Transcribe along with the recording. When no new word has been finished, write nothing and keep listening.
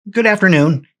Good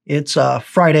afternoon. It's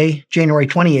Friday, January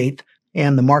 28th,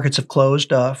 and the markets have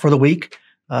closed for the week.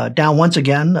 Down once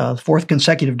again, fourth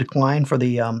consecutive decline for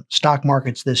the stock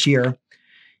markets this year. And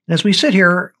as we sit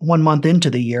here 1 month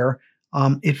into the year,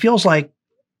 it feels like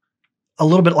a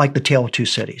little bit like the tale of two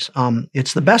cities.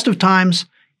 It's the best of times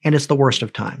and it's the worst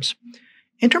of times.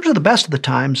 In terms of the best of the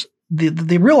times,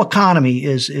 the real economy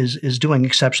is doing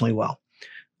exceptionally well.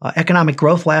 Economic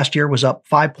growth last year was up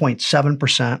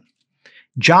 5.7%.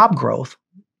 Job growth,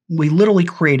 we literally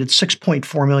created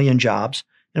 6.4 million jobs.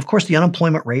 And of course, the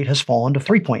unemployment rate has fallen to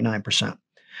 3.9%.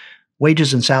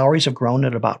 Wages and salaries have grown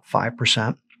at about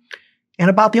 5%. And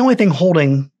about the only thing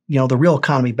holding, the real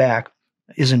economy back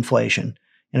is inflation.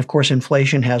 And of course,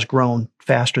 inflation has grown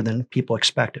faster than people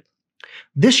expected.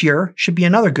 This year should be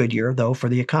another good year, though, for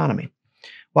the economy.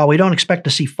 While we don't expect to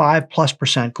see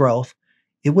 5+% growth,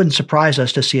 it wouldn't surprise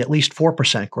us to see at least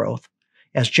 4% growth.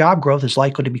 As job growth is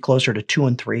likely to be closer to 2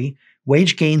 and 3,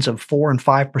 wage gains of 4 and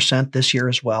 5% this year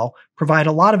as well provide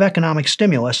a lot of economic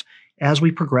stimulus as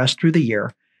we progress through the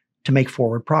year to make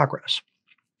forward progress.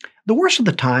 The worst of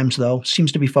the times, though,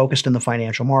 seems to be focused in the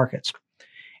financial markets.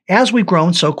 As we've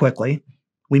grown so quickly,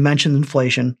 we mentioned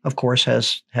inflation, of course,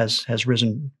 has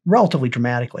risen relatively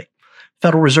dramatically.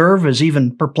 Federal Reserve is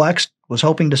even perplexed, was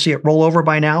hoping to see it roll over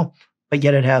by now, but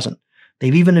yet it hasn't.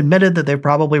 They've even admitted that they're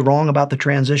probably wrong about the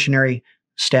transitionary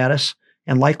status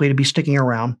and likely to be sticking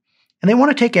around. And they want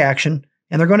to take action,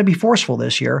 and they're going to be forceful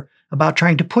this year about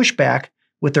trying to push back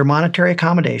with their monetary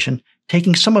accommodation,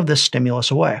 taking some of this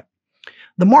stimulus away.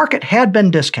 The market had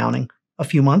been discounting a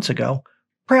few months ago,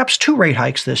 perhaps 2 rate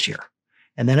hikes this year.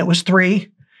 And then it was 3,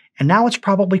 and now it's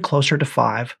probably closer to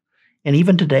 5. And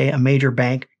even today, a major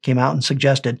bank came out and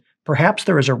suggested perhaps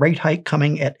there is a rate hike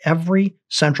coming at every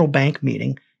central bank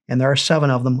meeting, and there are 7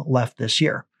 of them left this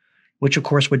year, which of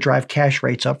course would drive cash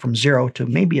rates up from 0 to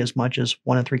maybe as much as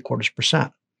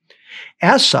 1.75%.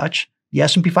 As such, the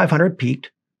S&P 500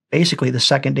 peaked basically the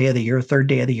second day of the year, third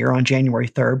day of the year on January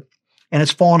 3rd, and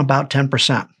it's fallen about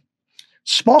 10%.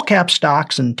 Small cap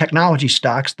stocks and technology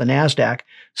stocks, the NASDAQ,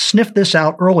 sniffed this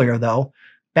out earlier though.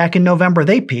 Back in November,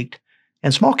 they peaked,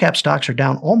 and small cap stocks are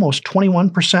down almost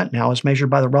 21% now as measured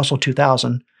by the Russell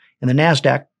 2000, and the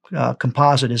NASDAQ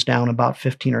composite is down about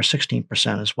 15 or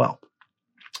 16% as well.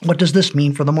 What does this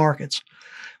mean for the markets?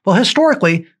 Well,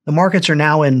 historically, the markets are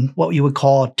now in what you would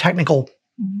call a technical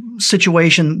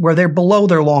situation where they're below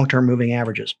their long-term moving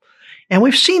averages. And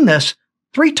we've seen this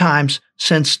 3 times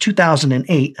since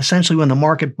 2008, essentially when the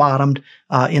market bottomed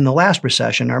in the last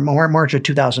recession, or March of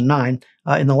 2009,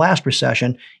 in the last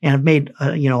recession, and have made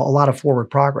a lot of forward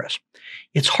progress.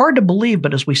 It's hard to believe,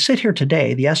 but as we sit here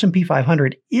today, the S&P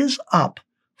 500 is up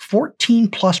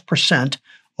 14+%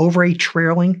 over a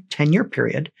trailing 10-year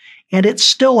period, and it's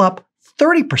still up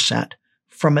 30%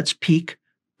 from its peak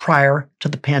prior to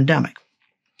the pandemic.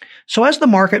 So as the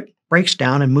market breaks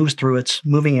down and moves through its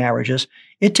moving averages,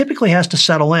 it typically has to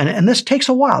settle in, and this takes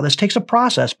a while. This takes a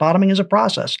process. Bottoming is a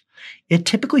process. It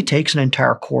typically takes an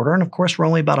entire quarter, and of course, we're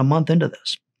only about a month into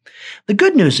this. The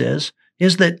good news is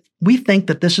that we think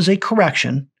that this is a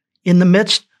correction in the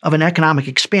midst of an economic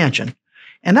expansion,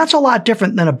 and that's a lot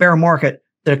different than a bear market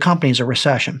that accompanies a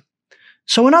recession.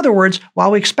 So in other words, while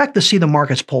we expect to see the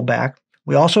markets pull back,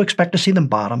 we also expect to see them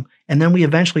bottom, and then we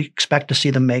eventually expect to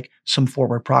see them make some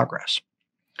forward progress.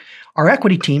 Our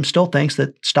equity team still thinks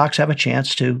that stocks have a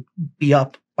chance to be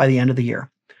up by the end of the year.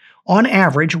 On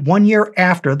average, 1 year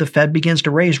after the Fed begins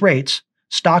to raise rates,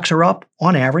 stocks are up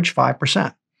on average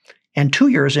 5%. And 2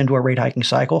 years into a rate hiking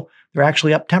cycle, they're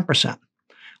actually up 10%.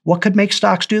 What could make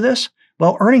stocks do this?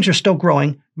 Well, earnings are still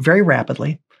growing very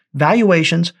rapidly.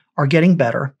 Valuations are getting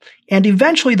better, and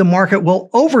eventually the market will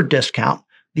over-discount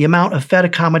the amount of Fed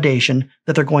accommodation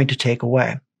that they're going to take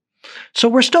away. So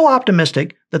we're still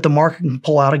optimistic that the market can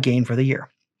pull out a gain for the year.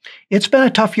 It's been a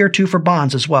tough year too for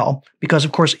bonds as well, because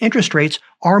of course interest rates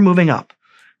are moving up.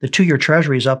 The 2-year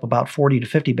Treasury is up about 40 to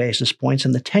 50 basis points,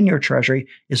 and the 10-year Treasury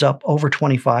is up over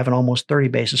 25 and almost 30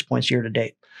 basis points year to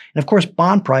date. And of course,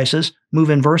 bond prices move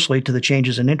inversely to the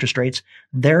changes in interest rates.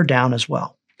 They're down as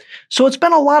well. So it's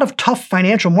been a lot of tough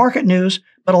financial market news,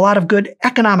 but a lot of good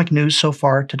economic news so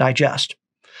far to digest.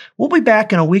 We'll be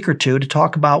back in a week or two to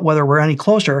talk about whether we're any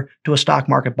closer to a stock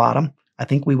market bottom. I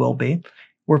think we will be.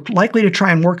 We're likely to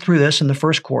try and work through this in the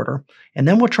first quarter, and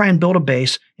then we'll try and build a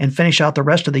base and finish out the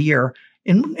rest of the year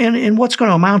in what's going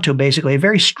to amount to basically a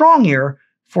very strong year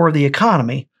for the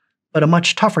economy, but a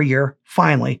much tougher year,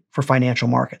 finally, for financial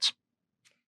markets.